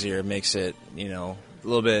much easier. It makes it, a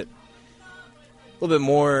little bit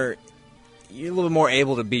more. You're a little bit more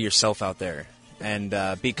able to be yourself out there and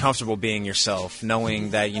be comfortable being yourself,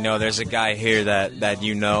 knowing that there's a guy here that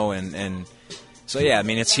and. So, yeah, I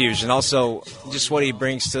mean, it's huge. And also just what he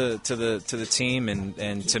brings to the team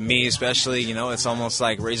and to me especially, it's almost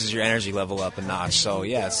like raises your energy level up a notch. So,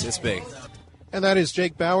 yeah, it's big. And that is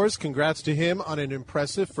Jake Bauers. Congrats to him on an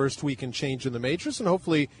impressive first week and change in the majors and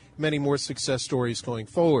hopefully many more success stories going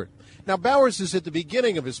forward. Now, Bauers is at the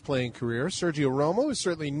beginning of his playing career. Sergio Romo is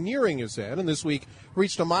certainly nearing his end and this week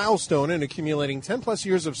reached a milestone in accumulating 10-plus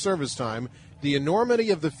years of service time. The enormity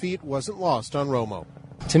of the feat wasn't lost on Romo.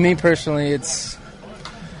 To me personally, it's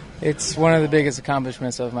one of the biggest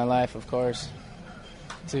accomplishments of my life, of course.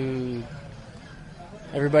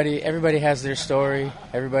 Everybody has their story,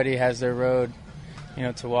 everybody has their road,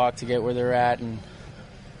 to walk to get where they're at, and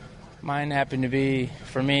mine happened to be,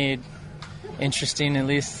 for me, interesting at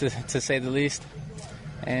least, to say the least,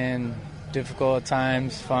 and difficult at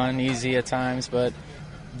times, fun, easy at times, but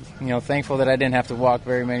thankful that I didn't have to walk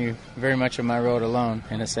very much of my road alone,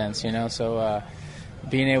 in a sense, so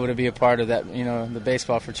being able to be a part of that, the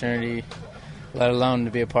baseball fraternity, let alone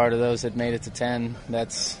to be a part of those that made it to 10,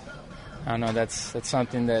 that's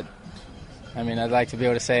something that, I'd like to be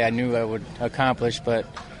able to say I knew I would accomplish, but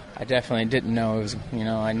I definitely didn't know it was,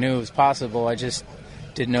 I knew it was possible. I just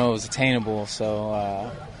didn't know it was attainable. So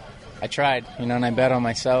I tried, and I bet on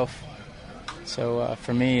myself. So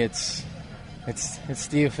for me, it's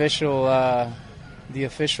the official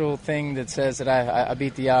thing that says that I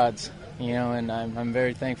beat the odds, and I'm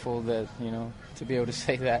very thankful that to be able to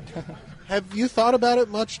say that. Have you thought about it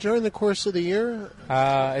much during the course of the year?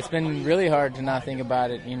 It's been really hard to not think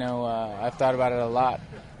about it. I've thought about it a lot.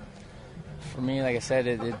 For me, like I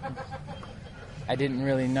said, I didn't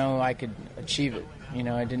really know I could achieve it.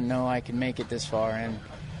 I didn't know I could make it this far, and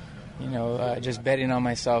just betting on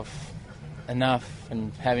myself enough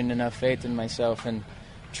and having enough faith in myself and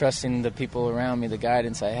trusting the people around me, the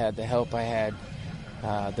guidance I had, the help I had,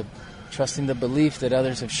 trusting the belief that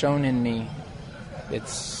others have shown in me.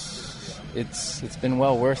 It's been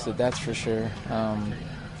well worth it, that's for sure.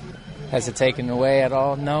 Has it taken away at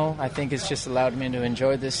all? No. I think it's just allowed me to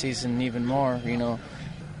enjoy this season even more.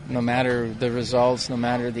 No matter the results, no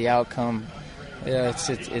matter the outcome,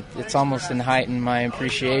 it's almost heightened my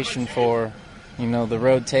appreciation for the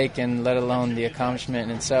road taken, let alone the accomplishment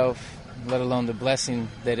in itself, let alone the blessing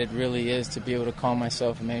that it really is to be able to call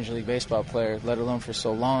myself a Major League Baseball player, let alone for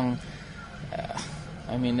so long.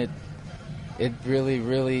 It really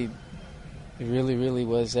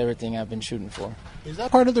was everything I've been shooting for. Is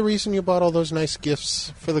that part of the reason you bought all those nice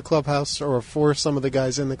gifts for the clubhouse or for some of the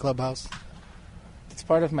guys in the clubhouse? It's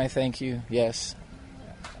part of my thank you, yes.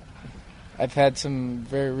 I've had some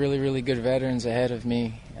really good veterans ahead of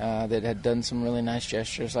me that had done some really nice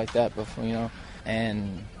gestures like that before,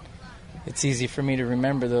 and it's easy for me to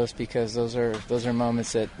remember those because those are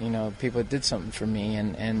moments that, people did something for me,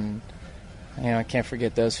 and I can't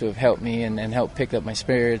forget those who have helped me and helped pick up my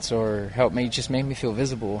spirits or helped me, just made me feel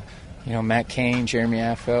visible. Matt Cain, Jeremy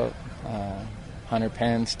Affeldt, Hunter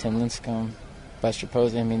Pence, Tim Lincecum, Buster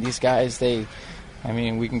Posey. These guys,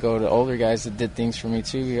 we can go to older guys that did things for me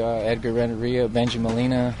too. Edgar Renteria, Benji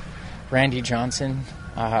Molina, Randy Johnson.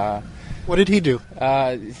 What did he do?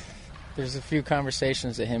 There's a few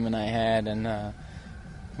conversations that him and I had, and a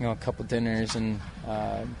couple dinners and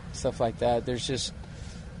stuff like that. There's just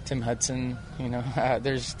Tim Hudson.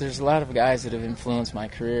 There's a lot of guys that have influenced my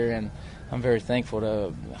career, and I'm very thankful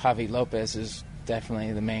to Javi Lopez is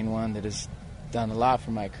definitely the main one that has done a lot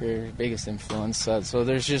for my career, biggest influence. So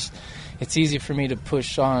there's just, it's easy for me to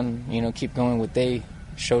push on, keep going what they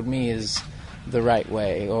showed me is the right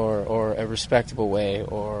way or a respectable way,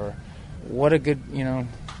 or what a good,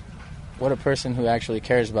 what a person who actually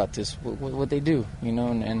cares about this, what they do,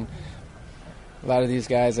 and a lot of these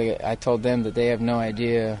guys, I told them that they have no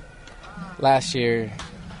idea last year,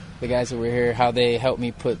 the guys that were here, how they helped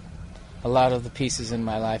me put a lot of the pieces in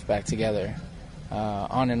my life back together,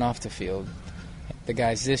 on and off the field. The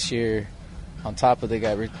guys this year, on top of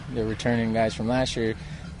the returning guys from last year,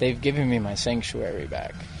 they've given me my sanctuary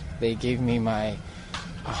back. They gave me my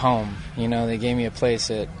home. They gave me a place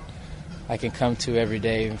that I can come to every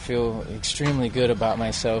day and feel extremely good about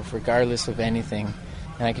myself, regardless of anything.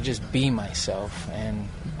 And I can just be myself. And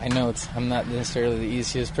I know I'm not necessarily the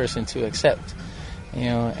easiest person to accept,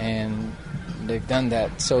 and they've done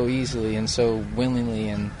that so easily and so willingly,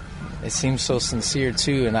 and it seems so sincere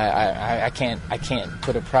too. And I can't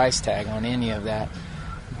put a price tag on any of that.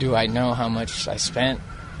 Do I know how much I spent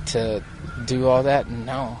to do all that?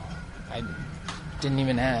 No, I didn't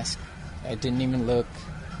even ask. I didn't even look.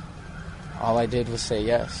 All I did was say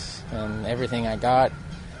yes, and everything I got,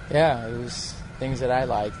 it was things that I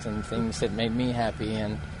liked and things that made me happy.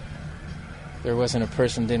 And there wasn't a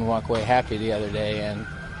person didn't walk away happy the other day, and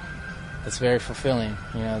it's very fulfilling.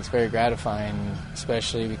 It's very gratifying,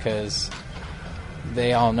 especially because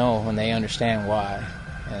they all know and they understand why.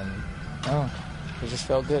 And it just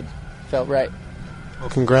felt good, felt right. Well,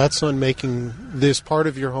 congrats on making this part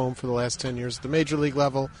of your home for the last 10 years at the Major League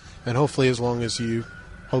level, and hopefully as long as you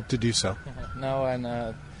hope to do so. No, and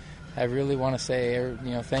I really want to say,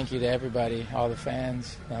 thank you to everybody, all the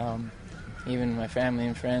fans, even my family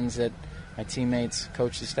and friends, my teammates,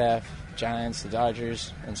 coaching staff, Giants, the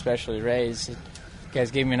Dodgers, and especially Rays. You guys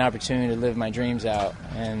gave me an opportunity to live my dreams out,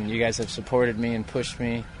 and you guys have supported me and pushed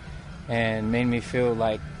me and made me feel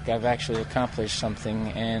like I've actually accomplished something.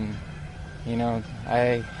 And,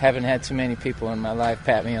 I haven't had too many people in my life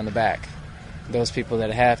pat me on the back. Those people that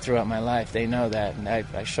I have throughout my life, they know that, and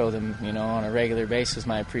I show them, on a regular basis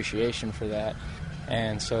my appreciation for that.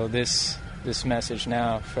 And so this message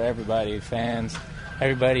now for everybody, fans,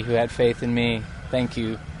 everybody who had faith in me, thank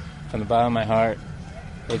you from the bottom of my heart.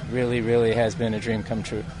 It really, really has been a dream come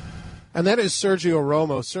true. And that is Sergio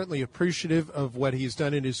Romo, certainly appreciative of what he's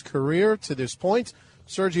done in his career to this point.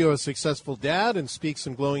 Sergio is a successful dad and speaks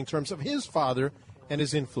in glowing terms of his father and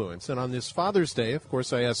his influence. And on this Father's Day, of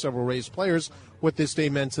course, I asked several Rays players what this day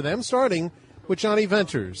meant to them, starting with Johnny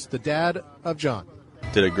Venters, the dad of John.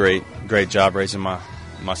 Did a great job raising my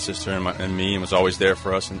sister and me, and was always there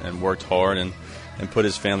for us and worked hard and put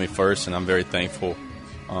his family first, and I'm very thankful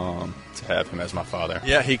to have him as my father.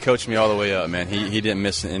 Yeah, he coached me all the way up, man. He didn't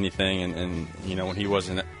miss anything, and you know, when he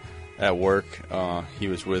wasn't at work, he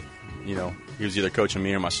was with, you know, he was either coaching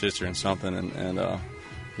me or my sister in something, and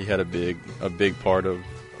he had a big part of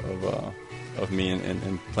me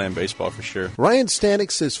in playing baseball for sure. Ryan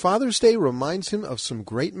Stanek says Father's Day reminds him of some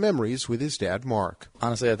great memories with his dad, Mark.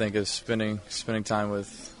 Honestly, I think it's spending time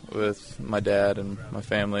with my dad and my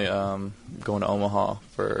family, going to Omaha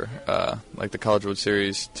for like the College World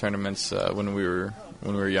Series tournaments when we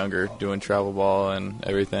were younger, doing travel ball and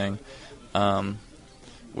everything.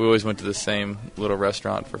 We always went to the same little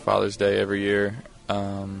restaurant for Father's Day every year.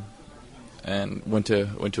 And went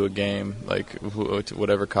to a game, like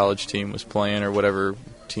whatever college team was playing or whatever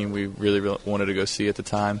team we really wanted to go see at the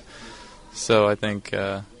time. So I think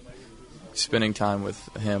spending time with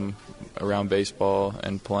him around baseball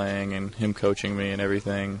and playing and him coaching me and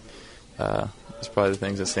everything is probably the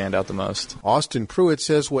things that stand out the most. Austin Pruitt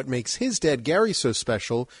says what makes his dad Gary so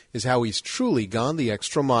special is how he's truly gone the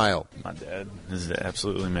extra mile. My dad has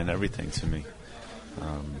absolutely meant everything to me.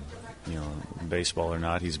 You know, baseball or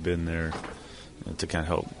not, he's been there to kind of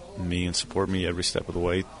help me and support me every step of the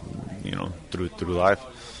way, you know, through life.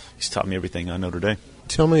 He's taught me everything I know today.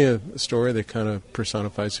 Tell me a story that kind of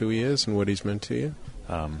personifies who he is and what he's meant to you.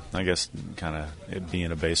 I guess kind of it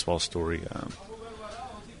being a baseball story. I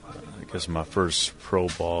guess my first pro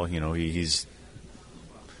ball, you know, he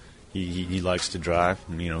likes to drive.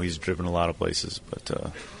 You know, he's driven a lot of places, but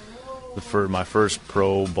my first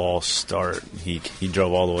pro ball start, he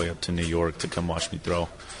drove all the way up to New York to come watch me throw,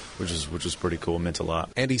 which was pretty cool. It meant a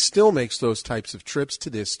lot. And he still makes those types of trips to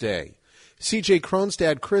this day. C.J. Cron's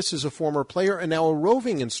dad, Chris, is a former player and now a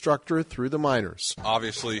roving instructor through the minors.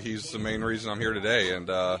 Obviously, he's the main reason I'm here today, and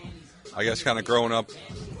I guess kind of growing up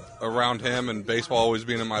around him and baseball always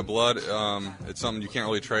being in my blood, it's something you can't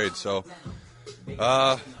really trade. So,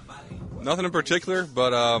 nothing in particular,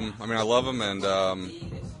 but I mean, I love him, and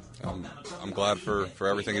I'm glad for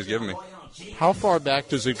everything he's given me. How far back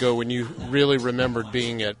does it go when you really remembered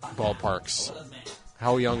being at ballparks?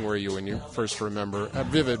 How young were you when you first remember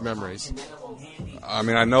vivid memories? I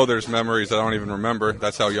mean, I know there's memories I don't even remember.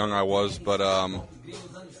 That's how young I was, but I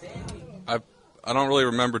don't really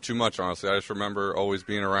remember too much, honestly. I just remember always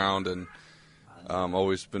being around and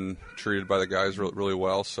always been treated by the guys really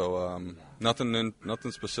well. So nothing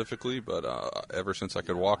specifically, but ever since I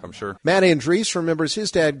could walk, I'm sure. Matt Andriese remembers his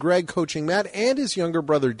dad, Greg, coaching Matt and his younger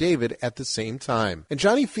brother, David, at the same time. And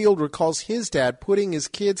Johnny Field recalls his dad putting his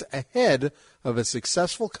kids ahead of a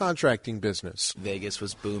successful contracting business. Vegas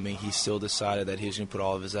was booming. He still decided that he was going to put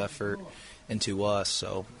all of his effort into us.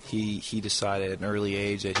 So he decided at an early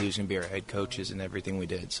age that he was going to be our head coaches in everything we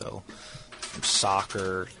did. So from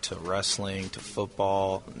soccer to wrestling to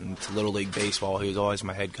football and to Little League baseball, he was always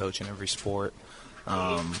my head coach in every sport.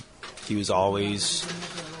 He was always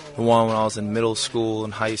the one when I was in middle school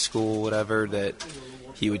and high school, whatever, that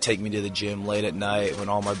he would take me to the gym late at night when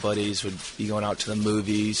all my buddies would be going out to the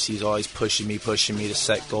movies. He's always pushing me to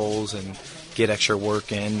set goals and get extra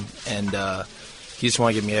work in. And he just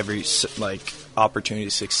wanted to give me every opportunity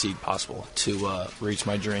to succeed possible, to reach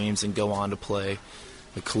my dreams and go on to play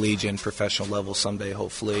the collegiate and professional level someday,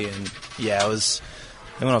 hopefully. And yeah,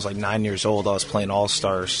 when I was like 9 years old, I was playing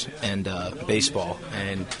All-Stars and baseball,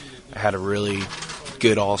 and I had a really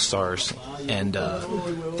good All-Stars, and I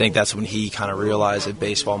think that's when he kind of realized that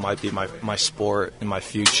baseball might be my sport and my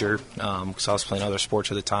future, because I was playing other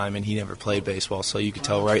sports at the time, and he never played baseball, so you could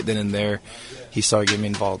tell right then and there he started getting me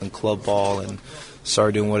involved in club ball and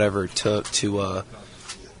started doing whatever it took to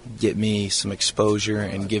get me some exposure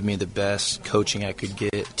and give me the best coaching I could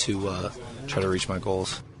get to try to reach my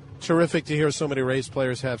goals. Terrific to hear so many Rays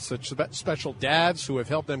players have such special dads who have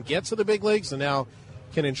helped them get to the big leagues and now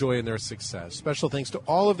can enjoy in their success. Special thanks to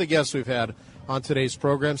all of the guests we've had on today's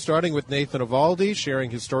program, starting with Nathan Eovaldi,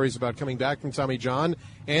 sharing his stories about coming back from Tommy John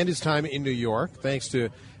and his time in New York. Thanks to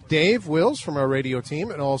Dave Wills from our radio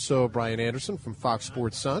team, and also Brian Anderson from Fox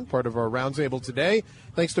Sports Sun, part of our roundtable today.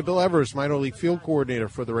 Thanks to Bill Evers, minor league field coordinator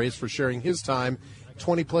for the Rays, for sharing his time,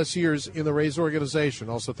 20-plus years in the Rays organization.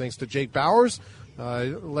 Also thanks to Jake Bowers,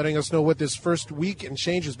 letting us know what this first week and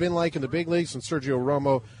change has been like in the big leagues, and Sergio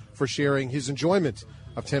Romo for sharing his enjoyment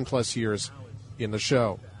of 10-plus years in the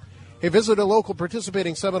show. Hey, visit a local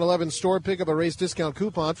participating 7-Eleven store. Pick up a Rays discount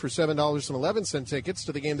coupon for $7.11 tickets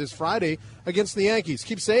to the game this Friday against the Yankees.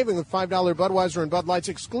 Keep saving with $5 Budweiser and Bud Lights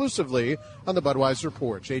exclusively on the Budweiser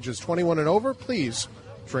porch. Ages 21 and over, please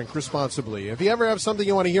drink responsibly. If you ever have something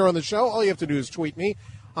you want to hear on the show, all you have to do is tweet me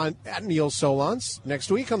at Neil Solondz. Next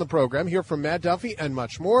week on the program, hear from Matt Duffy and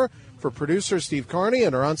much more. For producer Steve Carney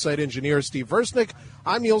and our on-site engineer Steve Versnick,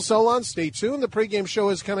 I'm Neil Solondz. Stay tuned. The pregame show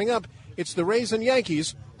is coming up. It's the Rays and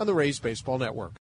Yankees on the Rays Baseball Network.